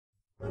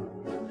We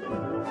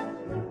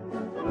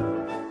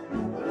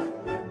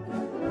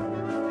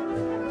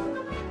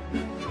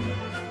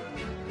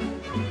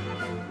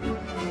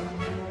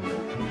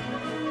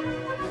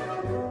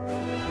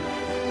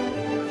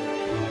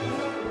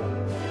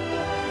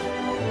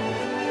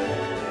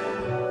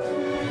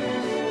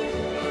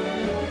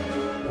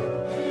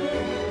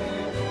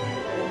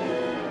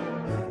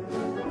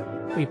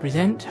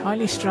present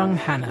Highly Strung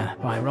Hannah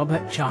by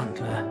Robert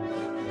Chantler.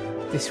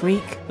 This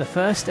week, the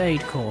first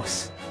aid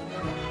course.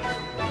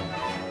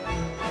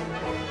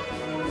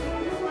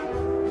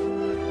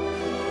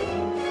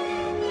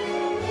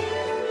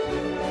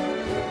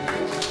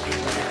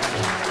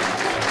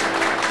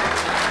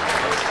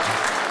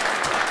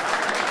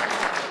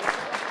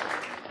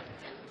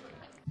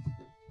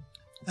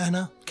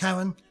 Anna,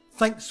 Karen,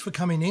 thanks for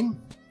coming in.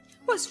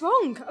 What's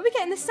wrong? Are we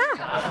getting the sack?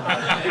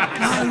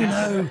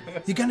 No,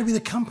 you're going to be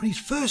the company's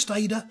first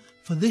aider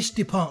for this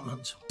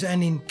department.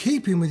 And in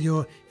keeping with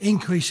your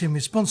increase in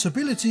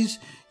responsibilities,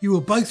 you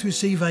will both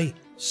receive a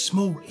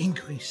small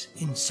increase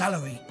in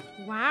salary.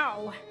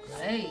 Wow.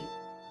 Hey.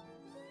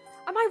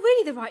 Am I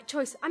really the right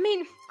choice? I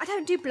mean, I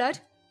don't do blood,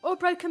 or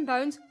broken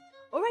bones,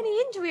 or any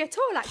injury at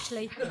all,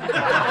 actually.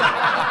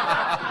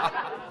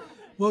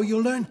 Well,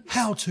 you'll learn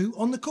how to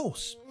on the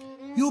course.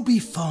 You'll be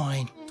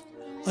fine.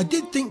 I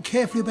did think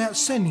carefully about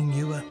sending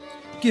you,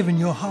 given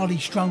your highly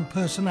strung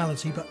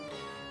personality, but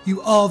you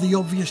are the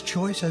obvious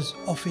choice as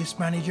office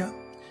manager.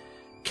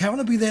 Karen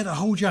will be there to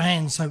hold your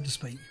hand, so to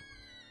speak.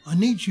 I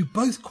need you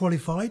both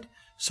qualified,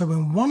 so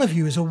when one of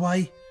you is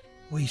away,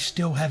 we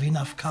still have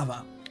enough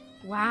cover.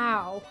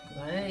 Wow.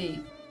 Hey.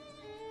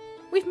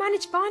 We've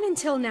managed fine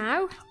until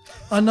now.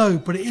 I know,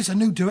 but it is a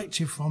new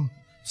directive from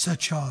Sir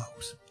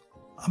Charles.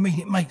 I mean,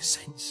 it makes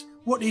sense.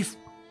 What if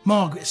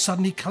Margaret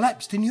suddenly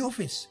collapsed in the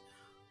office?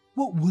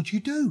 What would you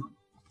do?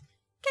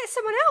 Get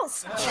someone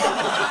else.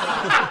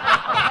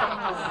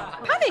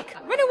 Panic!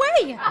 Run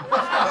away!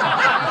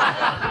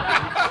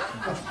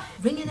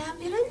 Ring an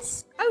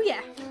ambulance? Oh,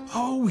 yeah.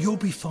 Oh, you'll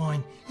be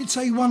fine. It's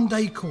a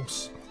one-day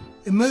course.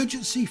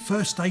 Emergency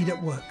first aid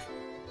at work.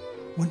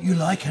 Wouldn't you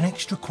like an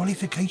extra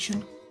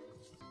qualification?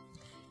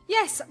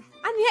 Yes, and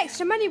the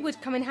extra money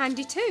would come in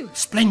handy too.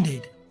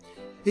 Splendid.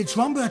 It's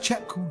run by a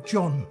chap called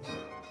John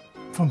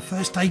from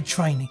first aid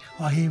training.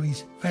 I hear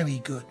he's very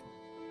good.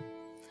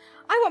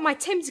 I want my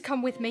Tim to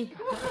come with me.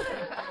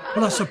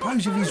 Well, I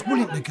suppose if he's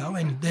willing to go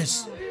and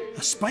there's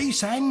a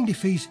space, and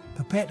if he's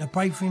prepared to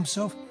pay for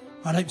himself,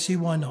 I don't see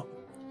why not.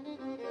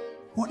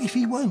 What if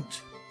he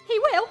won't? He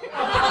will.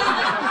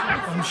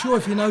 I'm sure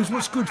if he knows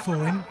what's good for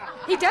him.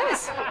 He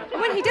does.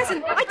 And when he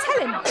doesn't, I tell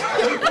him.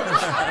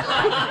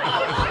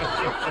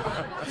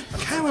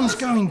 Karen's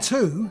going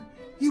too.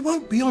 You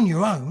won't be on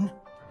your own.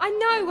 I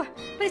know,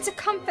 but it's a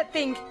comfort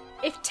thing.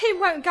 If Tim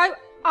won't go,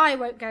 I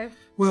won't go.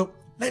 Well,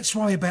 let's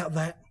worry about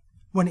that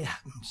when it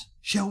happens,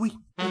 shall we?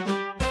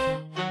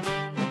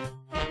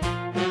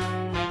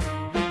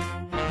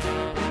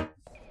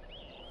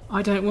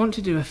 I don't want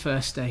to do a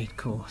first aid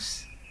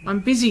course.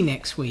 I'm busy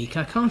next week.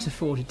 I can't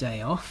afford a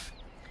day off.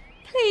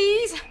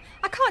 Please,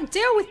 I can't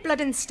deal with blood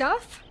and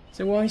stuff.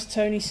 So why is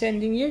Tony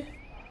sending you?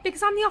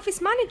 Because I'm the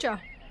office manager.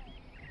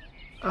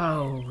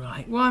 Oh,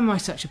 right. Why am I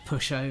such a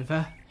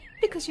pushover?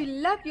 Because you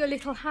love your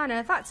little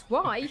Hannah, that's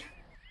why.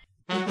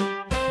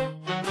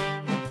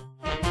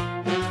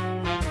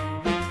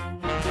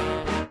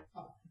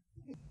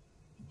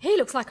 He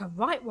looks like a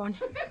right one.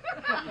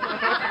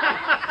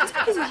 Just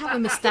because you have a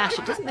moustache,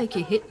 it doesn't make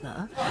you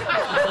Hitler.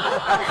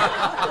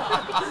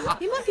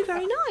 You might be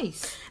very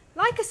nice.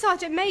 Like a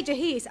sergeant major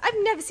he is. I've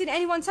never seen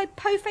anyone so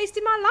po-faced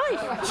in my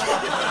life.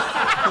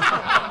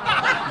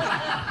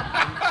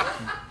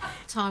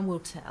 Time will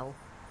tell.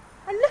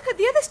 And look at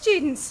the other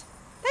students.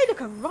 They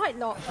look a right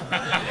lot.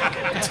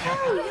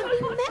 Oh, you haven't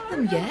even met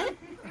them yet?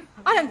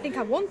 I don't think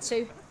I want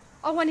to.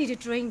 Oh, I need a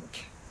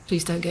drink.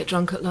 Please don't get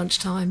drunk at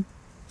lunchtime.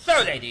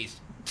 So, ladies,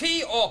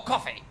 tea or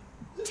coffee?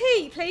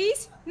 Tea,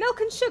 please. Milk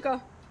and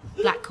sugar.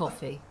 Black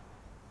coffee.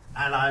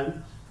 Hello,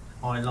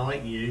 I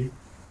like you.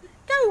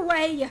 Go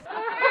away.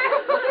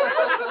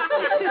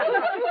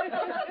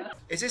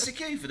 Is this a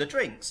queue for the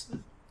drinks?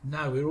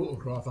 No, we're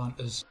autograph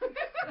hunters.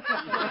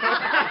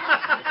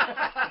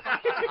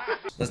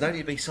 There's no need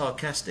to be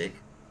sarcastic.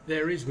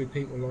 There is with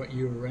people like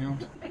you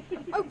around.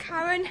 Oh,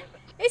 Karen,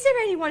 is there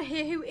anyone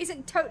here who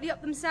isn't totally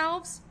up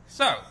themselves?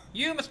 So,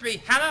 you must be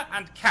Hannah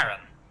and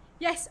Karen.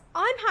 Yes,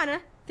 I'm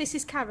Hannah. This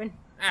is Karen.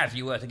 As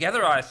you were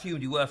together, I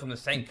assumed you were from the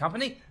same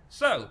company.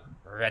 So,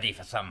 ready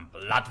for some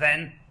blood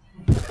then?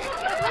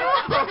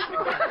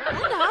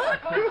 Hannah?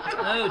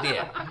 Oh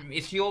dear,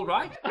 is she all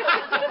right?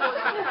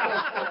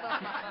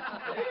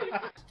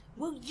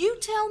 Well, you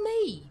tell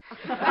me.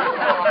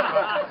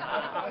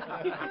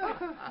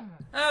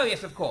 Oh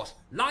yes, of course.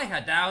 Lie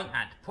her down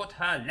and put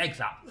her legs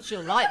up.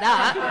 She'll like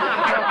that.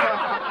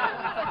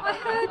 I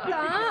heard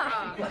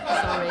that.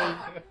 Sorry.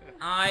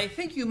 I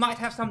think you might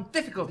have some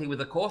difficulty with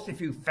the course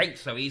if you faint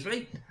so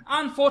easily.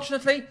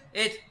 Unfortunately,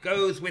 it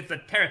goes with the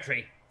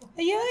territory.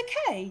 Are you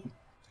okay?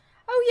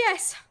 Oh,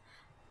 yes.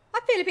 I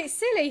feel a bit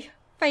silly.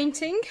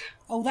 Fainting.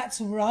 Oh, that's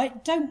all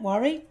right. Don't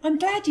worry. I'm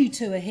glad you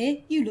two are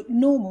here. You look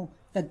normal.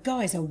 The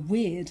guys are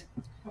weird.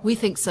 We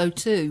think so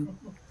too.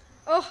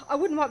 Oh, I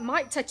wouldn't want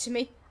Mike touching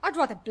me. I'd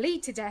rather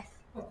bleed to death.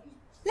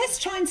 Let's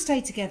try and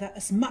stay together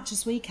as much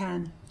as we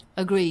can.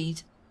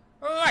 Agreed.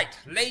 Right,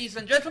 ladies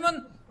and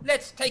gentlemen,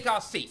 let's take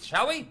our seats,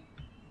 shall we?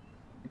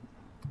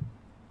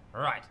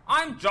 Right,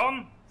 I'm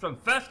John from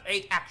First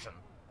Aid Action.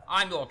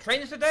 I'm your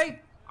trainer today.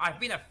 I've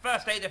been a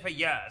first aider for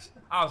years.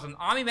 I was an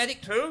army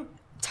medic too.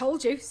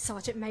 Told you,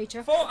 Sergeant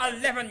Major. For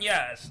 11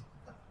 years.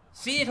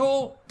 Seen it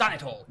all, done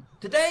it all.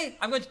 Today,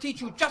 I'm going to teach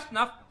you just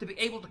enough to be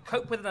able to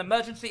cope with an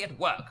emergency at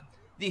work.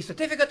 The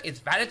certificate is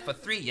valid for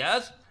 3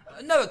 years.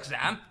 No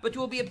exam, but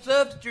you will be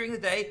observed during the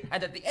day,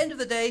 and at the end of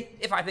the day,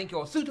 if I think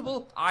you're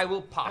suitable, I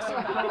will pass you.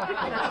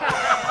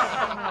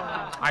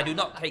 I do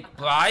not take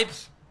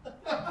bribes.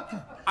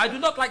 I do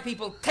not like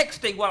people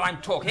texting while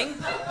I'm talking.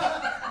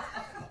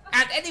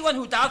 And anyone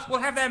who does will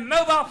have their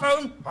mobile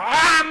phone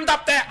rammed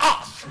up their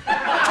arse.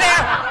 Clear?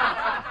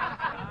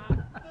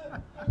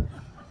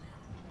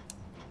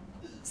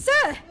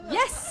 Sir!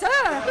 Yes,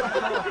 sir!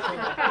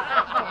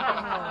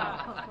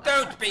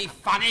 Don't be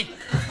funny.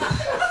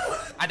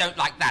 I don't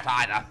like that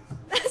either.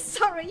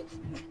 Sorry.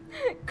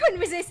 Couldn't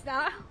resist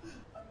that.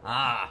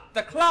 Ah,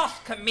 the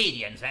class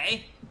comedians, eh?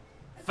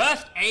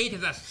 First aid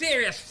is a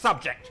serious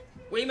subject.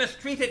 We must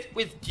treat it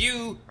with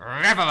due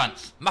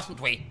reverence, mustn't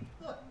we?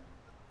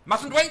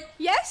 Mustn't we?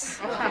 Yes?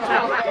 When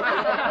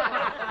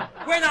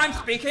I'm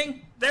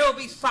speaking, there will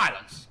be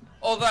silence.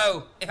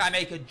 Although, if I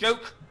make a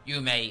joke, you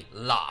may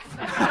laugh.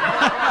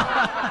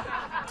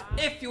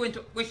 If you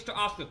wish to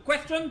ask a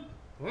question,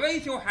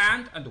 raise your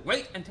hand and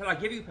wait until I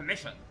give you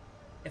permission.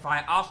 If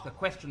I ask a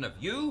question of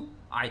you,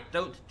 I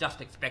don't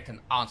just expect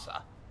an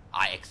answer.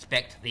 I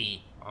expect the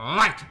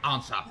right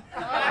answer.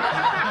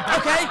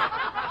 Okay?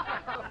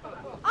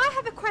 I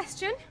have a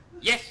question.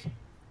 Yes?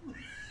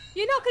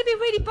 You're not going to be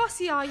really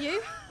bossy, are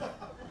you?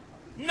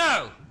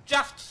 No,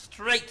 just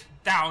straight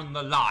down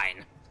the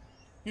line.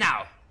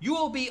 Now, you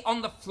will be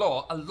on the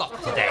floor a lot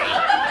today.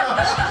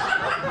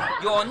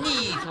 Your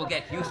knees will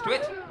get used to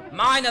it.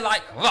 Mine are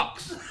like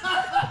rocks.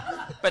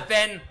 But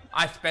then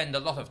I spend a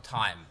lot of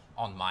time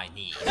on my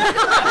knees.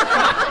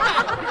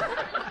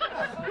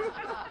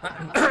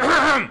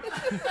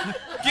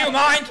 Do you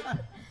mind?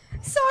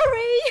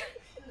 Sorry.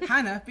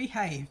 Hannah,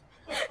 behave.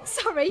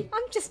 Sorry,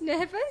 I'm just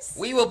nervous.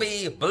 We will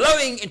be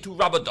blowing into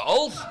rubber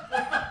dolls,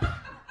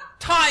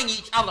 tying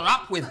each other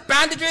up with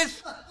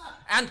bandages,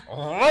 and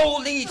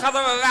rolling each other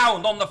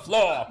around on the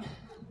floor.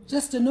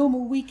 Just a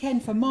normal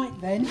weekend for Mike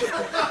then.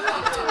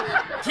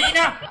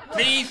 Tina,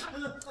 please.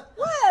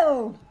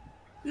 Well,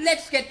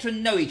 Let's get to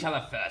know each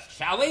other first,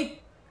 shall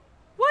we?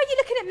 Why are you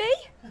looking at me?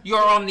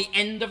 You're on the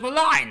end of the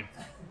line,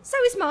 So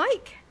is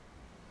Mike.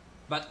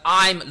 but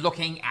I'm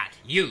looking at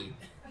you.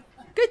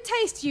 Good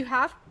taste you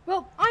have.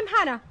 Well, I'm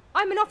Hannah.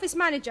 I'm an office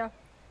manager,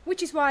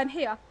 which is why I'm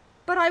here.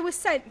 But I was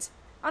sent,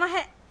 and I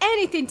had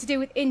anything to do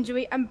with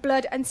injury and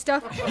blood and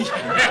stuff. And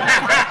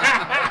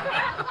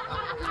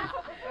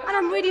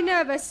I'm really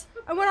nervous.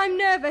 And when I'm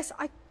nervous,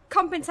 I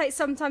compensate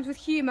sometimes with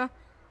humour,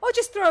 or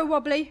just throw a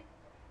wobbly.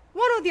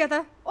 One or the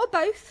other, or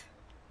both.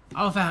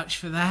 I'll vouch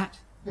for that.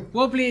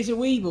 Wobbly as a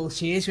weeble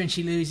she is when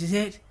she loses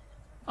it.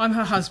 I'm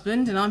her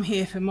husband and I'm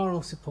here for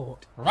moral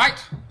support. Right,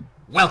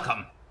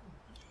 welcome.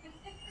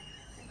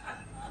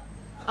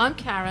 I'm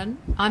Karen.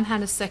 I'm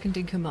Hannah's second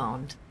in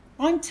command.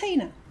 I'm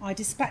Tina. I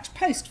dispatch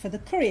post for the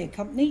courier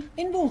company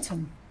in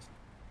Walton.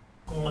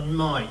 I'm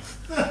Mike,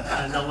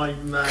 and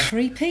I'm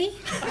Creepy?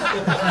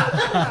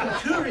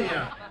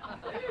 courier.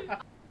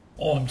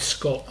 I'm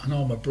Scott and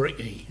I'm a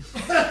brickie.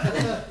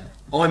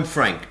 I'm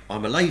Frank.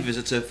 I'm a lay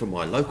visitor from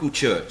my local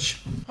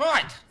church.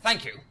 Right,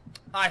 thank you.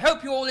 I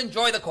hope you all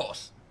enjoy the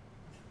course.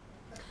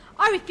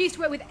 I refuse to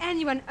work with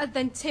anyone other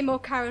than Tim or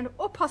Karen,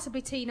 or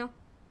possibly Tina.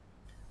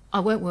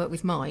 I won't work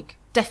with Mike,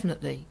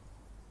 definitely.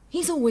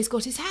 He's always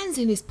got his hands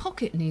in his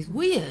pocket and he's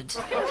weird.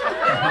 Think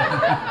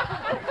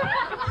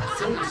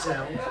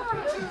so.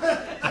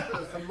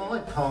 For my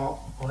part,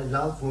 I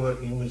love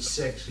working with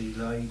sexy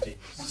ladies.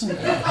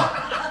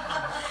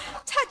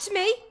 Touch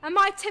me, and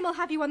my Tim will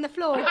have you on the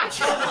floor.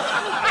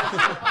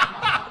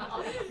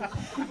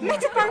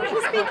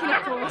 Metaphorically speaking,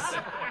 of course.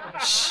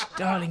 Shh,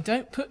 darling,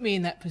 don't put me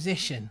in that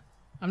position.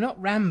 I'm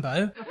not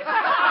Rambo.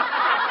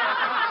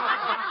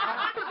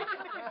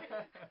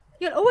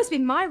 You'll always be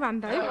my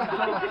Rambo.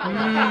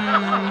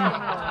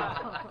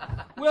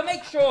 We'll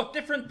make sure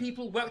different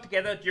people work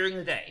together during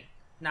the day.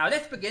 Now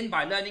let's begin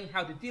by learning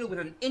how to deal with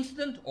an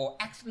incident or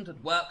accident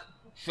at work,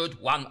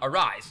 should one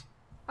arise.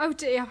 Oh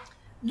dear.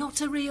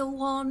 Not a real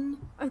one.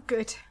 Oh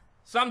good.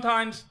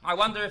 Sometimes I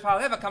wonder if I'll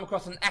ever come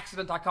across an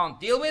accident I can't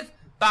deal with,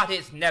 but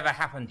it's never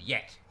happened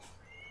yet.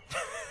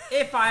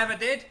 If I ever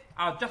did,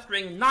 I'll just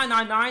ring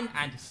 999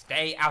 and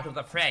stay out of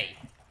the fray.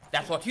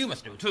 That's what you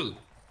must do too.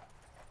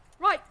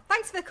 Right,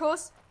 thanks for the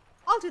course.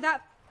 I'll do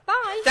that.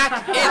 Bye.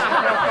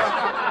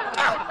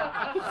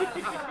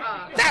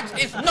 That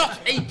is not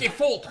a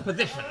default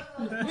position.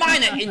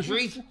 Minor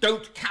injuries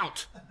don't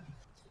count.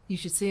 You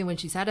should see her when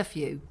she's had a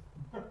few.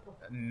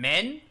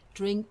 Men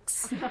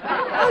drinks.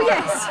 Oh,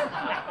 yes.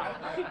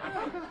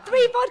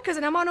 3 vodkas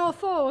and I'm on all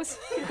fours.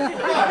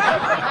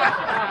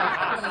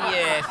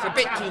 Yes, a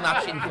bit too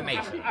much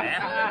information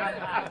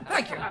there.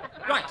 Thank you.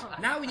 Right,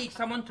 now we need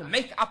someone to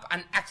make up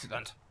an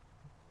accident.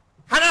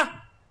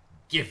 Hannah,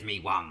 give me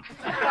one.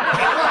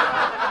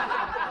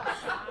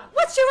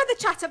 What's your other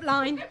chat-up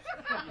line?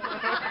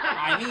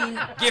 I mean,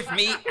 give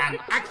me an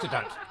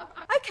accident.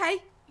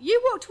 OK,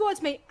 you walk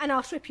towards me and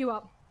I'll trip you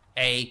up.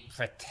 A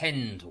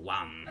pretend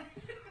one.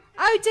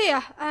 Oh,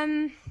 dear.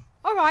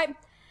 All right.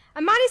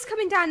 A man is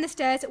coming down the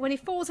stairs when he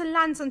falls and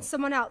lands on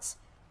someone else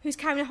who's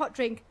carrying a hot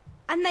drink.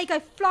 And they go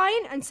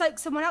flying and soak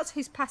someone else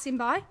who's passing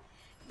by.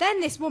 Then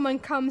this woman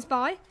comes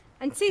by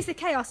and sees the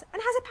chaos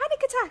and has a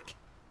panic attack.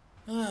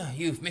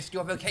 You've missed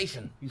your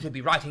vocation. You should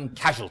be writing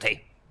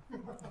casualty.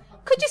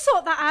 Could you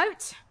sort that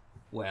out?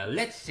 Well,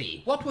 let's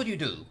see. What would you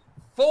do?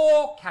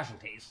 4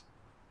 casualties.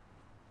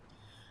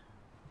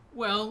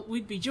 Well,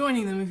 we'd be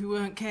joining them if we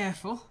weren't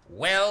careful.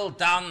 Well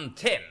done,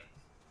 Tim.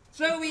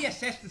 So we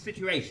assess the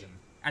situation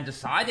and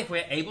decide if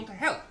we're able to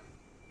help.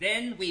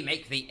 Then we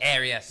make the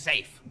area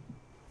safe.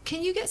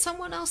 Can you get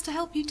someone else to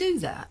help you do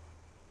that?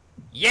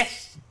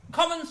 Yes,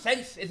 common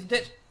sense, isn't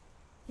it?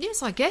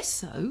 Yes, I guess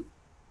so.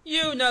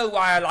 You know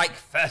why I like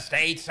first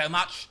aid so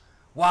much.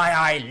 Why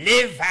I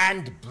live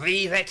and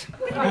breathe it.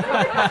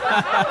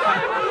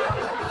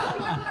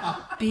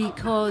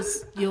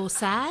 Because you're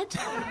sad?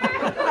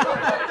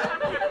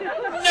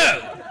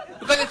 No,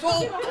 because it's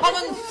all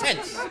common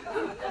sense.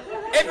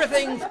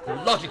 Everything's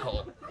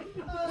logical.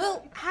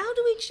 Well, how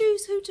do we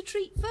choose who to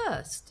treat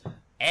first?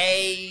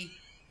 A,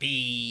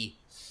 B,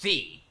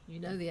 C. You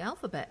know the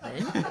alphabet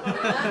then.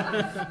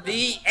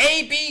 The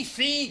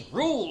ABC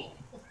rule.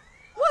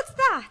 What's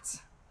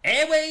that?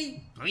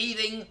 Airway,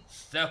 breathing,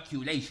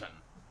 circulation.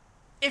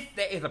 If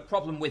there is a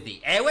problem with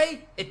the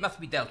airway, it must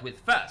be dealt with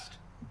first.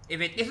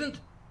 If it isn't,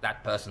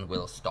 that person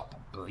will stop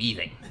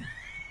breathing.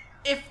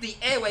 If the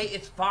airway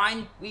is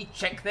fine, we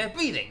check their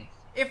breathing.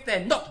 If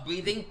they're not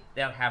breathing,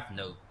 they'll have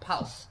no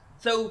pulse.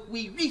 So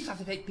we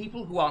resuscitate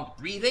people who aren't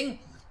breathing.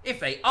 If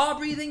they are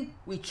breathing,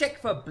 we check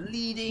for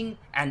bleeding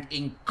and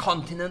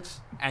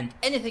incontinence, and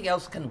anything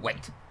else can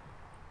wait.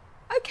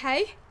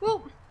 OK,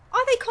 well,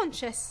 are they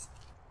conscious?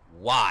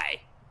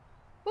 Why?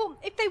 Well,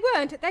 if they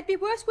weren't, they'd be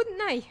worse, wouldn't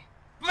they?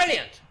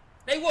 Brilliant!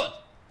 They would.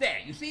 There,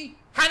 you see?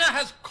 Hannah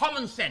has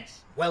common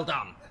sense. Well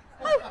done.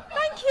 Oh,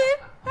 thank you,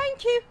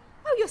 thank you.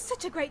 Oh, you're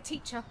such a great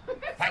teacher.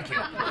 Thank you.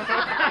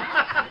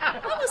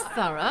 That was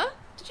thorough.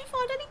 Did you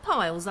find any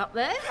piles up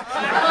there?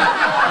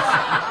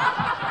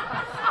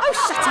 Oh,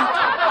 shut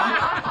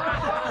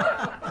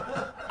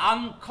up.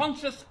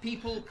 Unconscious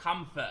people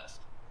come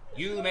first.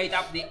 You made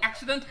up the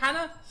accident,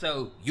 Hannah,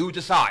 so you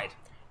decide.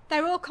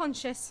 They're all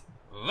conscious.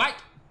 Right.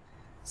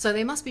 So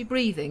they must be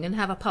breathing and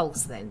have a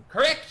pulse then.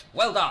 Correct.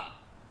 Well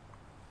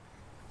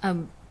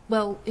done.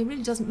 Well, it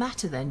really doesn't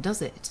matter then,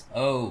 does it?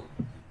 Oh,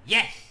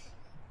 yes.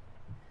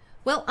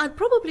 Well, I'd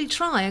probably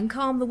try and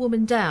calm the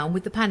woman down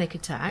with the panic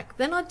attack,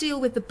 then I'd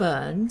deal with the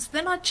burns,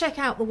 then I'd check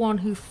out the one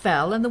who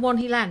fell and the one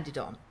he landed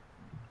on.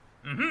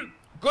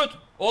 Good.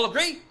 All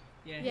agree?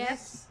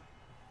 Yes.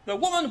 The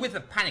woman with the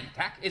panic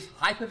attack is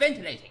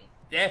hyperventilating.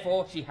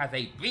 Therefore, she has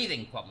a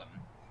breathing problem.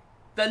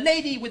 The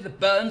lady with the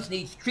burns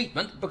needs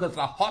treatment because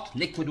the hot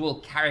liquid will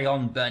carry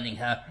on burning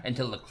her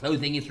until the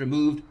clothing is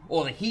removed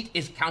or the heat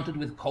is countered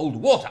with cold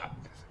water.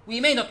 We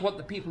may not want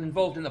the people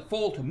involved in the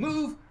fall to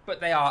move, but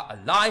they are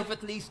alive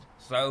at least,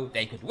 so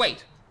they could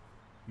wait.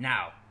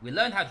 Now, we'll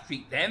learn how to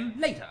treat them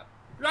later.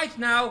 Right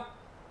now,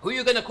 who are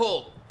you going to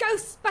call?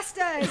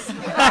 Ghostbusters!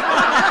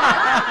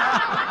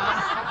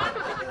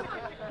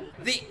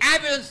 The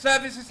ambulance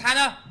services,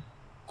 Hannah.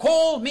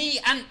 Call me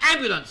an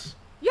ambulance.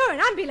 You're an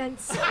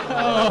ambulance.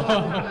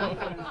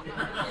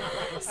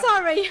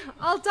 Sorry,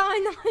 I'll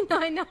dial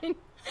 999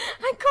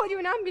 and call you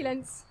an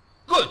ambulance.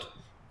 Good.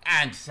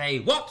 And say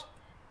what?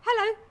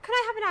 Hello, can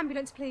I have an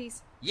ambulance,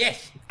 please?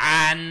 Yes,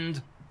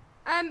 and...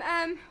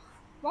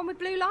 One with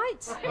blue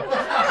lights?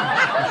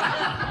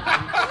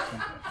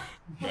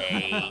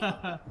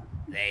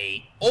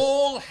 They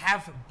all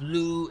have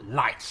blue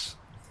lights.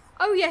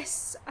 Oh,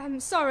 yes,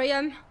 sorry,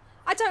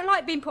 I don't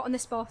like being put on the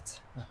spot.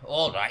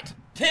 All right.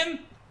 Tim?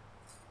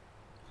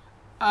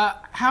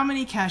 How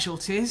many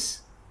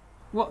casualties,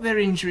 what their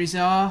injuries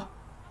are,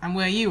 and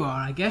where you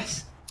are, I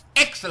guess.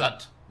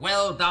 Excellent.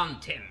 Well done,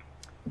 Tim.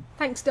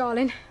 Thanks,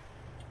 darling.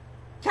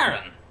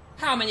 Karen,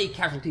 how many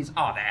casualties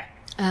are there?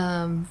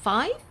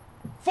 5?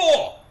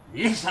 4.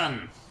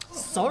 Listen.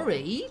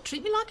 Sorry,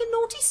 treat me like a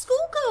naughty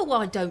schoolgirl,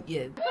 why don't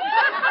you?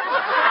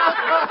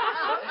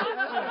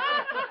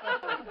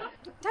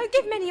 Don't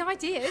give me any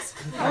ideas.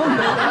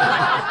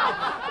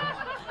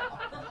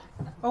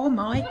 Oh,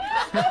 my.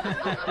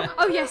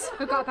 Oh, yes,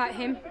 forgot about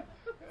him.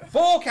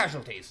 4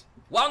 casualties.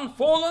 1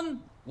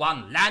 fallen,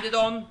 1 landed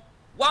on,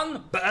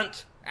 1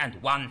 burnt, and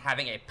 1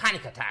 having a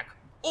panic attack.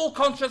 All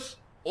conscious,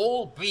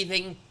 all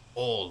breathing,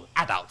 all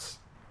adults.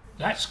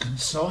 That's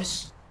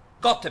concise.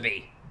 Got to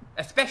be.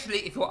 Especially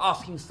if you're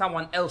asking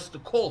someone else to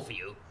call for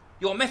you.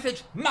 Your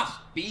message must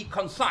be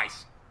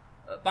concise.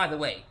 By the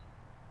way,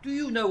 do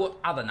you know what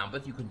other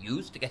numbers you can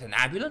use to get an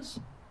ambulance?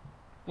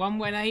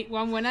 118,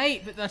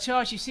 118, but they'll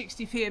charge you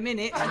 60p a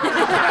minute.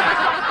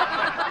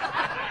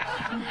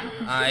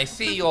 I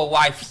see your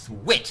wife's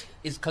wit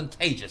is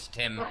contagious,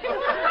 Tim.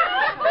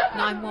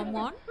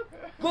 911?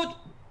 Good.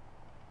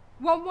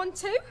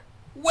 112?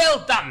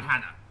 Well done,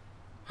 Hannah.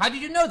 How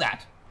did you know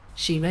that?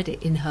 She read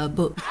it in her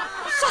book.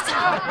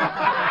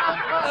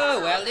 Oh,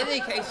 well, in any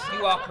case,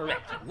 you are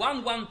correct.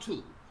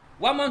 112.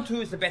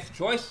 112 is the best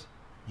choice.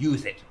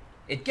 Use it.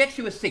 It gets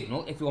you a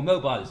signal if your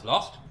mobile is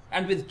lost,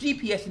 and with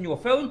GPS in your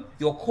phone,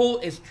 your call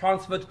is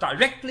transferred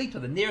directly to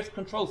the nearest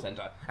control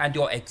centre, and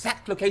your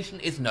exact location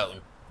is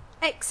known.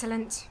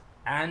 Excellent.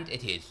 And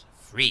it is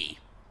free.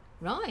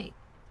 Right.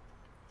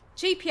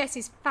 GPS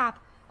is fab.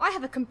 I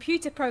have a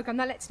computer program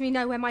that lets me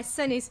know where my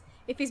son is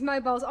if his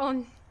mobile's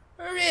on.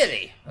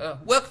 Really?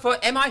 Work for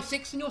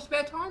MI6 in your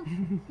spare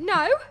time?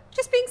 No,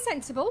 just being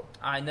sensible.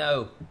 I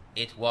know.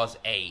 It was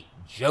a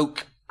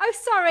joke. Oh,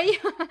 sorry.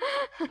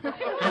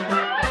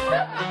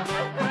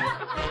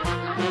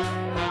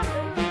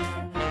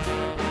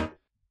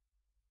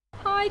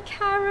 Hi,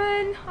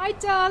 Karen. Hi,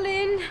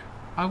 darling.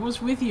 I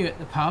was with you at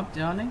the pub,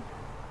 darling.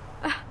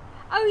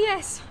 Oh,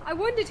 yes. I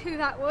wondered who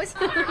that was.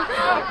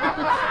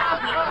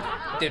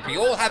 Did we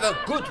all have a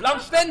good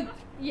lunch then?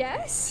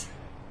 Yes.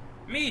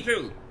 Me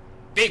too.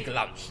 Big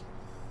lunch.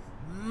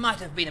 Might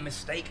have been a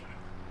mistake.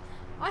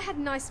 I had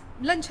a nice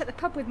lunch at the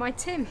pub with my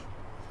Tim.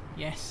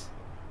 Yes.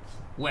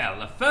 Well,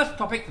 the first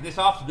topic for this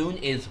afternoon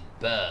is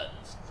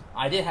burns.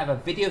 I did have a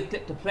video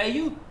clip to play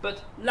you,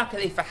 but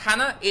luckily for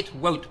Hannah, it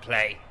won't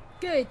play.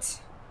 Good.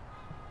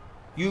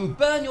 You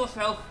burn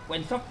yourself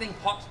when something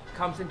hot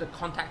comes into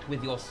contact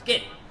with your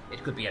skin.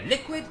 It could be a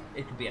liquid,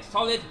 it could be a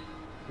solid.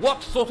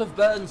 What sort of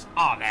burns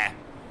are there?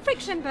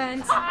 Friction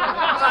burns.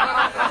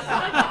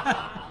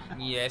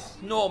 Yes,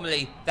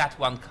 normally that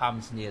one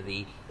comes near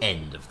the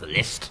end of the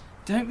list.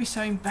 Don't be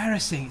so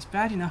embarrassing. It's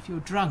bad enough you're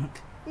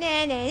drunk.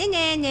 Nah, nah,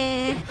 nah,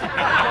 nah.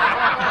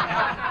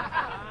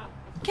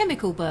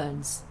 Chemical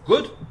burns.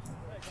 Good?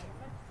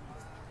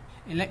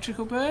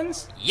 Electrical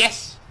burns?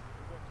 Yes.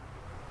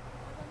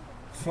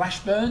 Flash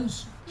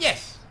burns?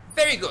 Yes,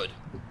 very good.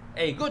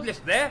 A good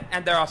list there,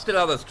 and there are still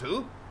others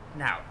too.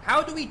 Now,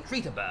 how do we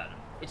treat a burn?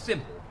 It's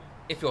simple.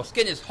 If your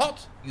skin is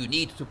hot, you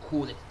need to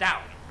cool it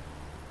down.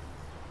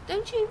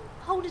 Don't you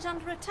hold it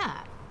under a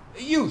tap?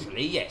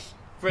 Usually, yes.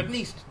 For at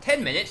least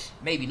 10 minutes,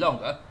 maybe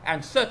longer,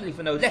 and certainly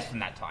for no less than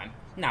that time.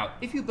 Now,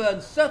 if you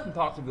burn certain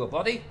parts of your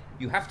body,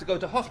 you have to go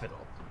to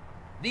hospital.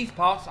 These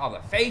parts are the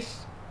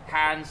face,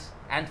 hands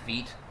and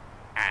feet,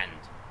 and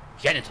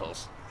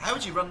genitals. How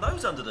would you run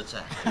those under the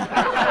tap? How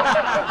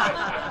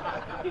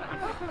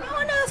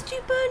on earth do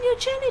you burn your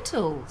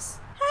genitals?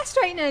 Hair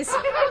straighteners.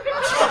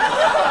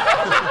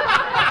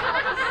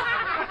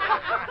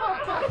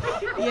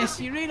 Yes,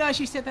 you realise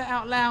you said that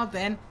out loud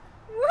then?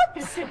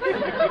 Whoops.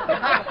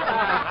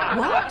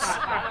 What?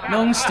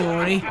 Long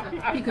story.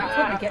 You could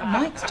probably get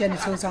Mike's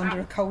genitals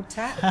under a cold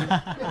tap.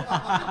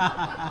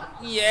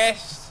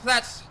 Yes,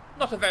 that's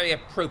not a very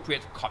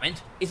appropriate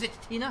comment, is it,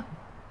 Tina?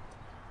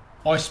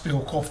 I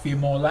spilled coffee in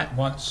my lap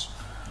once.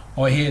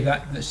 I hear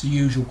that's the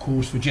usual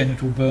cause for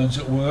genital burns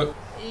at work.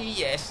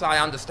 Yes, I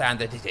understand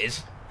that it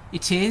is.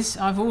 It is.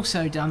 I've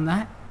also done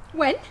that.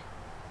 When?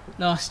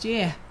 Last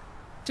year.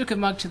 Took a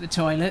mug to the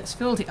toilets,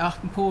 filled it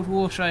up and poured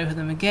water over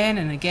them again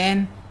and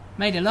again.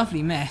 Made a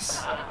lovely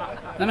mess.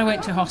 Then I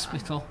went to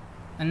hospital,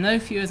 and no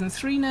fewer than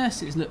 3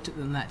 nurses looked at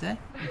them that day.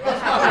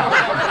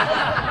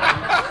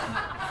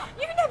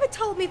 You never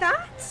told me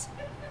that.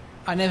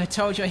 I never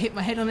told you I hit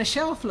my head on a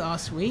shelf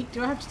last week.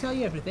 Do I have to tell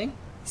you everything?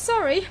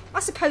 Sorry, I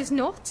suppose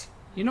not.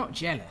 You're not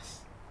jealous.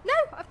 No,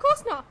 of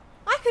course not.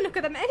 I can look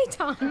at them any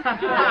time.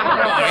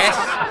 Yes.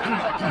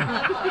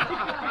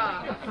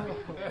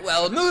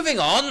 Well, moving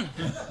on.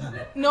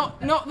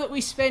 Not that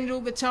we spend all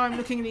the time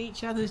looking at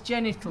each other's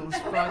genitals,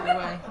 by the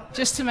way.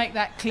 Just to make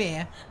that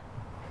clear.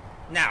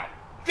 Now,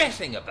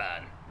 dressing a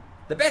burn.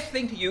 The best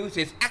thing to use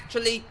is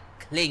actually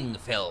cling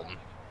film.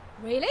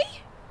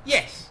 Really?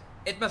 Yes,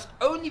 it must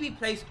only be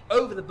placed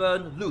over the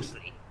burn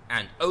loosely,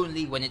 and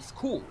only when it's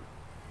cool.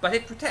 But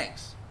it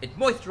protects, it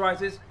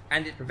moisturises,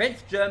 and it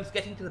prevents germs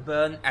getting to the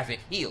burn as it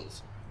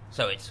heals.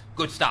 So it's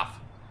good stuff.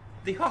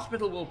 The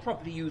hospital will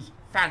probably use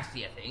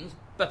fancier things,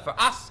 but for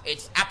us,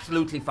 it's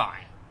absolutely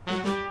fine.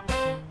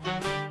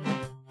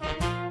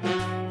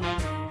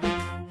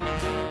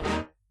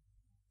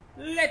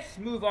 Let's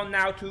move on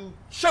now to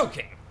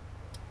choking.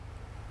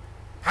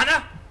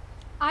 Hannah?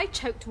 I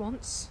choked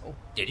once. Oh,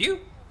 did you?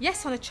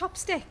 Yes, on a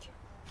chopstick.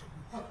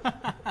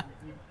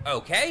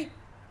 Okay.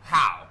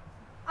 How?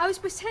 I was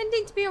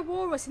pretending to be a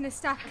walrus in the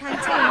staff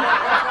canteen.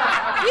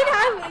 You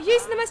know,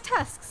 using them as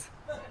tusks.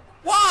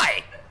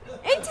 Why?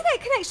 Internet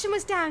connection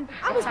was down.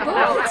 I was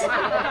bored.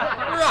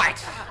 Right.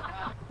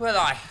 Well,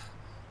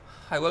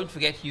 I won't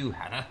forget you,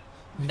 Hannah.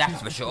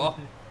 That's for sure.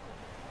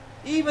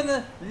 Even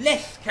the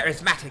less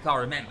charismatic are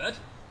remembered.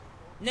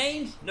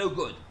 Names, no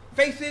good.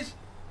 Faces,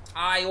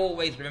 I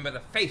always remember the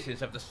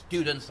faces of the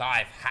students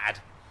I've had.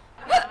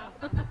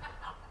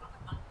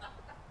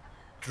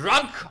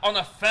 Drunk on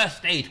a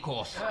first aid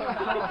course.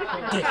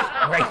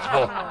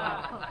 Disgraceful.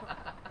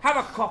 Have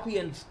a coffee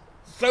and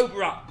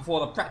sober up before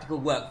the practical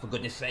work, for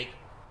goodness sake.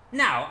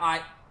 Now,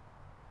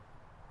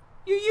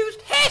 You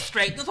used hair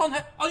straighteners on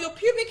your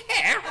pubic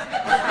hair? Has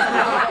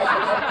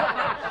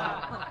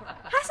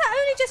that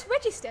only just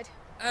registered?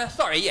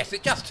 Sorry, yes,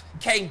 it just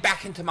came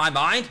back into my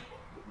mind.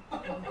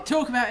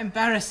 Talk about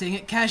embarrassing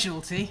at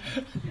casualty.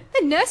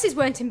 The nurses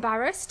weren't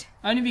embarrassed.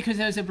 Only because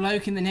there was a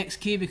bloke in the next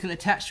cubicle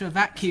attached to a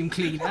vacuum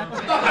cleaner.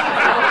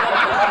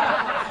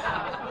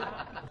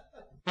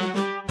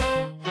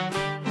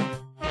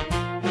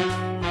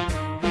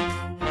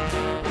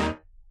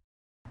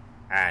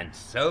 And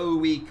so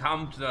we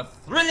come to the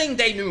thrilling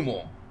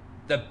denouement,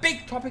 the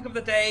big topic of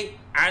the day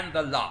and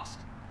the last.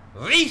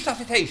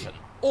 Resuscitation,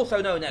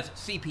 also known as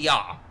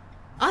CPR.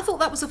 I thought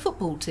that was a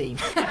football team.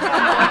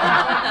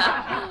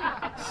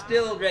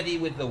 Still ready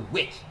with the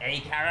wit, eh,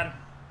 Karen?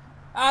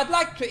 I'd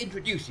like to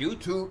introduce you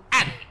to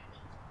Annie.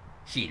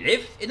 She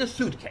lives in a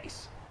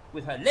suitcase,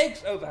 with her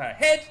legs over her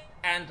head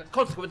and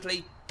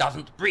consequently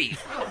doesn't breathe.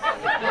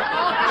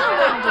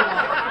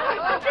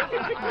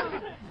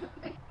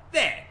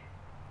 There.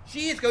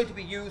 She is going to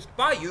be used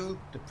by you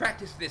to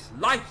practice this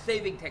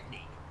life-saving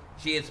technique.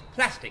 She is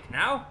plastic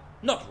now,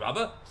 not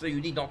rubber, so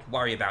you need not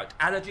worry about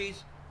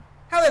allergies.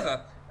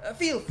 However,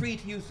 feel free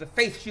to use the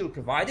face shield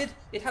provided.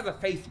 It has a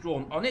face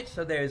drawn on it,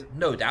 so there is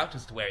no doubt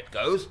as to where it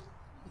goes.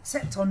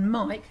 Except on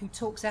Mike, who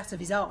talks out of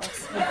his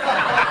arse.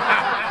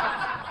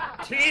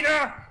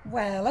 Tina!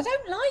 Well, I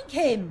don't like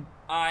him.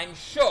 I'm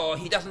sure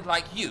he doesn't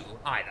like you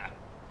either.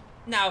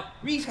 Now,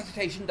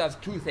 resuscitation does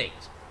two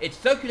things. It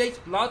circulates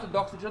blood and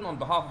oxygen on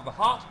behalf of the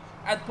heart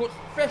and puts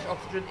fresh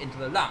oxygen into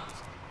the lungs.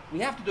 We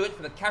have to do it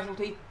for the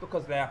casualty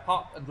because their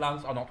heart and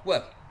lungs are not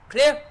working.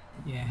 Clear?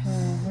 Yes.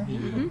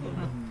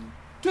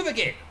 To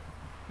begin,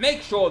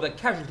 make sure the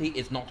casualty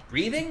is not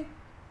breathing,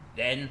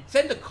 then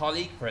send a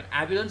colleague for an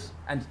ambulance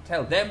and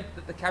tell them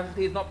that the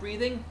casualty is not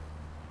breathing,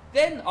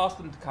 then ask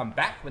them to come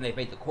back when they've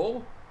made the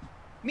call.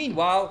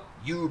 Meanwhile,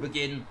 you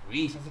begin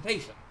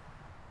resuscitation.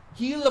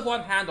 Heel of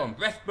one hand on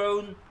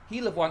breastbone,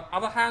 heel of one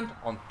other hand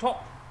on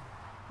top.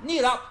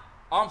 Kneel up,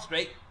 arm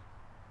straight.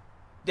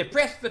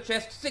 Depress the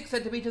chest 6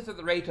 centimetres at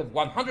the rate of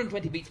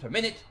 120 beats per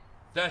minute,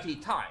 30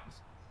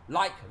 times.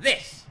 Like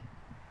this.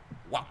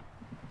 1,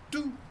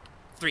 2,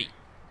 3,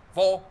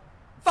 4,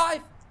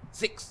 5,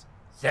 6,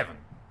 7,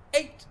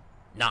 8,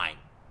 9,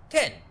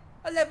 10,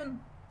 11,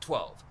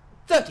 12,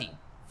 13,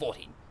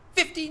 14,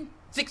 15,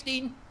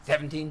 16,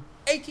 17,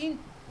 18,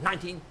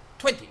 19,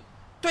 20,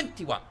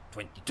 21,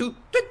 22,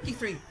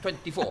 23,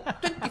 24,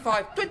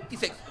 25,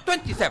 26,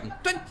 27,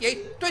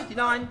 28,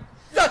 29,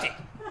 30.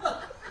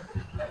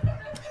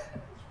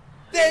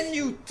 Then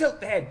you tilt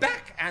the head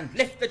back and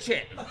lift the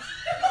chin.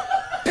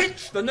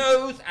 Pinch the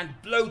nose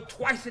and blow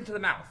twice into the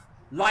mouth,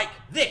 like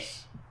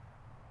this.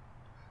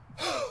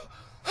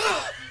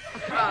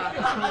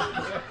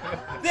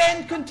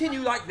 Then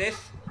continue like this,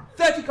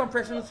 30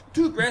 compressions,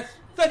 2 breaths,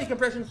 30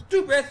 compressions,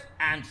 2 breaths,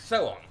 and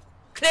so on.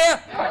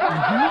 Clear?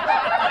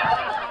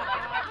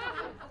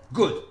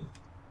 Good.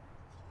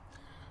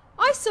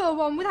 I saw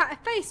one without a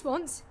face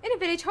once in a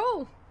village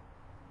hall.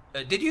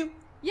 Did you?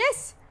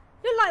 Yes,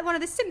 looked like one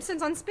of the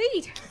Simpsons on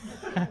speed.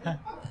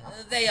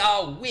 They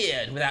are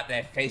weird without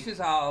their faces,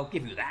 I'll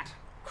give you that.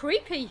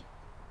 Creepy.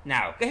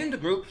 Now, get into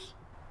groups.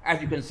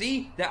 As you can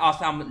see, there are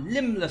some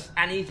limbless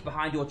Annies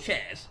behind your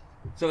chairs.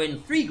 So in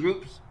 3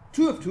 groups,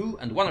 2 of 2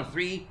 and 1 of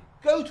 3,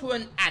 go to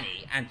an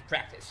Annie and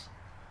practice.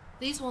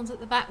 These ones at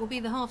the back will be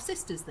the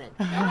half-sisters then.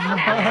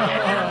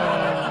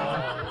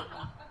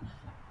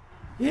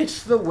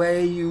 It's the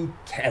way you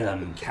tell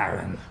 'em,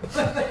 Karen.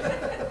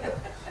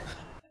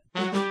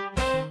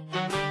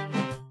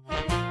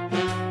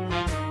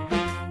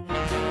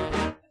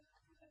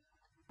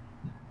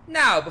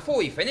 Now, before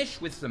we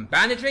finish with some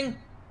bandaging,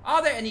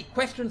 are there any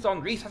questions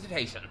on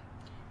resuscitation?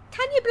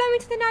 Can you blow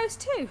into the nose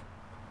too?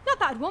 Not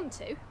that I'd want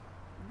to.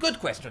 Good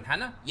question,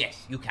 Hannah.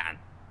 Yes, you can.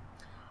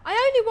 I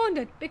only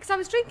wondered because I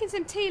was drinking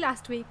some tea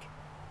last week,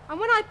 and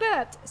when I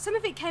burped, some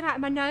of it came out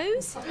of my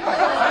nose.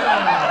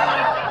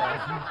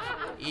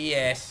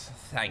 Yes,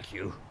 thank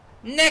you.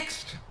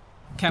 Next!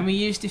 Can we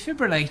use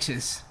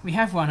defibrillators? We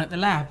have one at the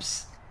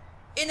labs.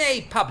 In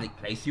a public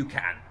place, you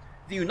can.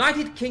 The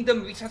United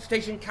Kingdom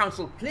Resuscitation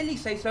Council clearly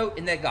say so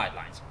in their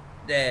guidelines.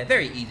 They're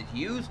very easy to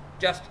use.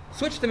 Just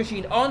switch the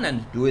machine on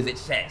and do as it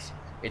says.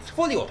 It's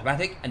fully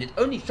automatic and it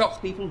only shocks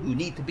people who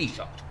need to be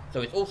shocked,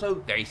 so it's also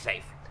very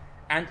safe.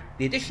 And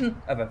the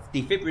addition of a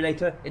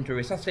defibrillator into a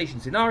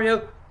resuscitation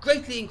scenario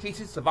greatly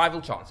increases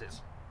survival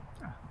chances.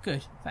 Oh,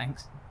 good,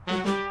 thanks.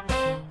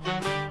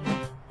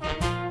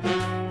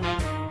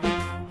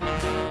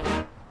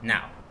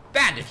 Now,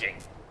 bandaging.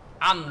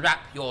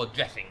 Unwrap your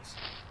dressings.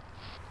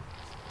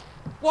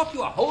 What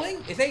you are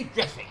holding is a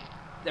dressing.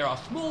 There are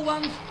small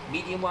ones,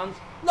 medium ones,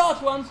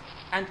 large ones,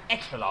 and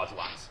extra large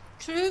ones.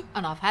 True,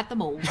 and I've had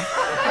them all.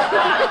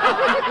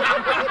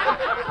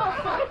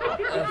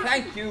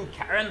 Thank you,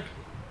 Karen.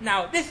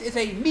 Now, this is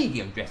a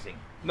medium dressing,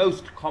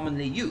 most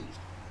commonly used.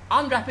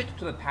 Unwrap it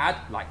to the pad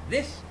like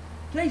this,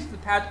 place the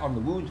pad on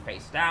the wound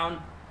face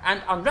down,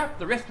 and unwrap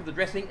the rest of the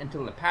dressing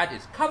until the pad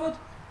is covered,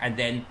 and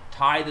then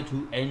tie the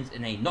two ends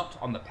in a knot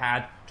on the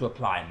pad to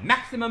apply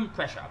maximum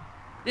pressure.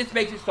 This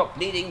makes it stop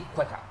bleeding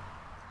quicker.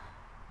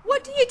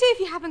 What do you do if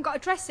you haven't got a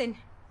dressing?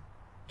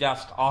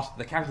 Just ask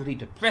the casualty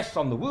to press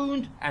on the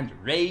wound and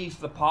raise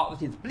the part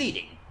that is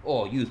bleeding,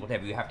 or use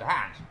whatever you have to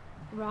hand.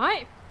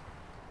 Right.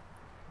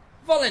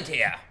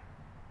 Volunteer.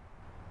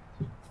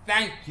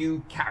 Thank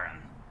you, Karen.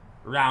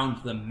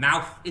 Round the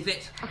mouth, is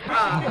it?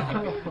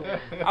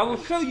 I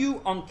will show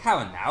you on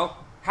Karen now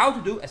how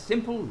to do a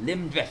simple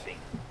limb dressing.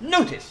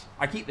 Notice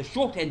I keep the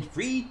short end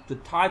free to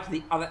tie to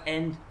the other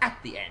end at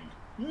the end.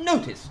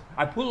 Notice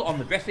I pull on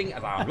the dressing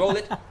as I unroll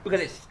it because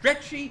it's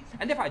stretchy,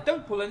 and if I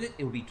don't pull on it,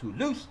 it will be too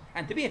loose,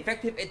 and to be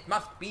effective, it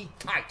must be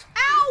tight.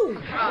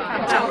 Ow!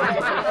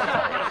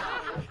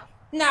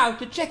 Now,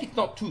 to check it's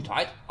not too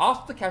tight,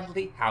 ask the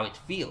casualty how it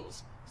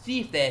feels. See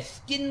if their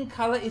skin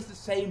colour is the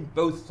same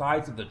both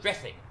sides of the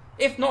dressing.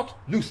 If not,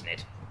 loosen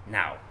it.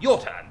 Now, your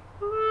turn.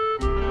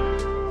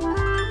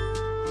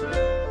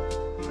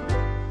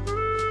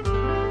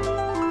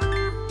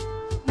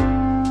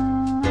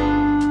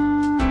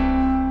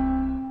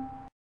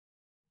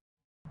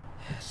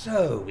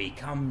 So we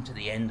come to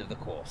the end of the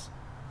course.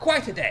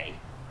 Quite a day,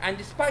 and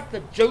despite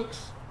the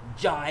jokes,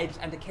 jibes,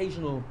 and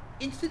occasional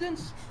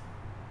incidents,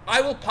 I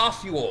will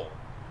pass you all.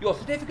 Your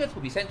certificates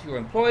will be sent to your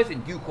employers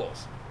in due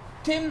course.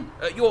 Tim,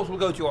 yours will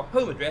go to your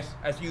home address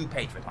as you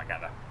paid for it, I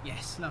gather.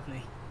 Yes,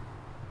 lovely.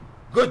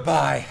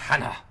 Goodbye,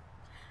 Hannah.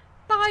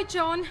 Bye,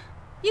 John.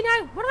 You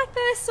know, when I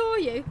first saw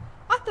you,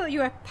 I thought you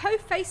were a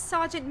po-faced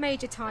Sergeant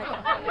Major type. And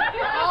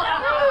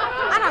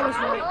I was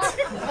right.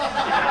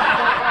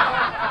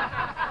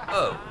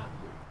 Oh.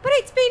 But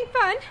it's been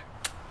fun.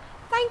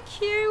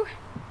 Thank you.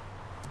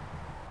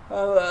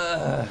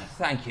 Oh,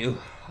 thank you.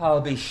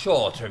 I'll be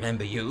sure to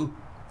remember you.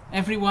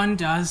 Everyone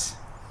does.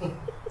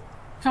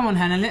 Come on,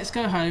 Hannah, let's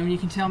go home and you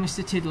can tell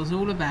Mr. Tiddles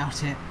all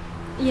about it.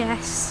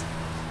 Yes.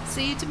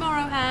 See you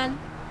tomorrow, Han.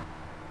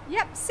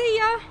 Yep, see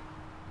ya.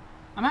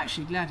 I'm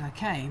actually glad I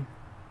came.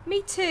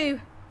 Me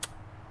too.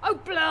 Oh,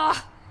 blah.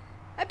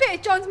 A bit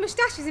of John's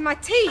moustache is in my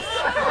teeth.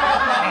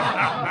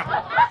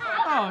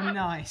 Oh,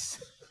 nice.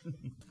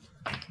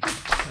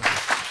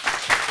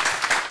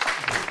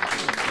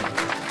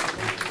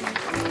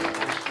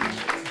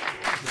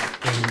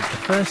 In the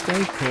first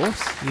aid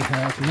course, you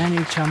heard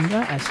Nanu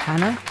Chumber as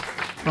Hannah,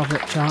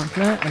 Robert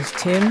Chantler as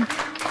Tim,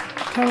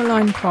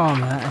 Caroline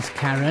Palmer as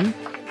Karen,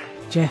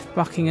 Geoff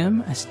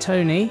Buckingham as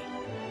Tony,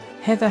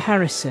 Heather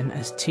Harrisson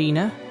as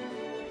Tina,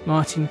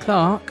 Martin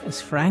Clarke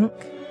as Frank,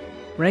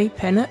 Ray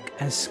Pennock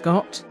as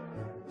Scott,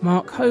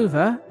 Mark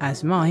Hover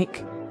as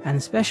Mike,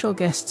 and special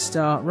guest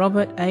star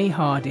Robert A.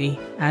 Hardy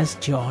as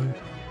John.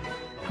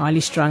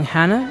 Highly Strung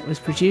Hannah was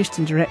produced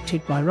and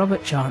directed by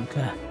Robert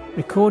Chantler,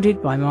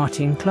 recorded by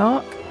Martin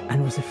Clarke,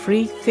 and was a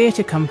Free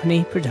Theatre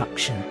Company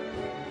production.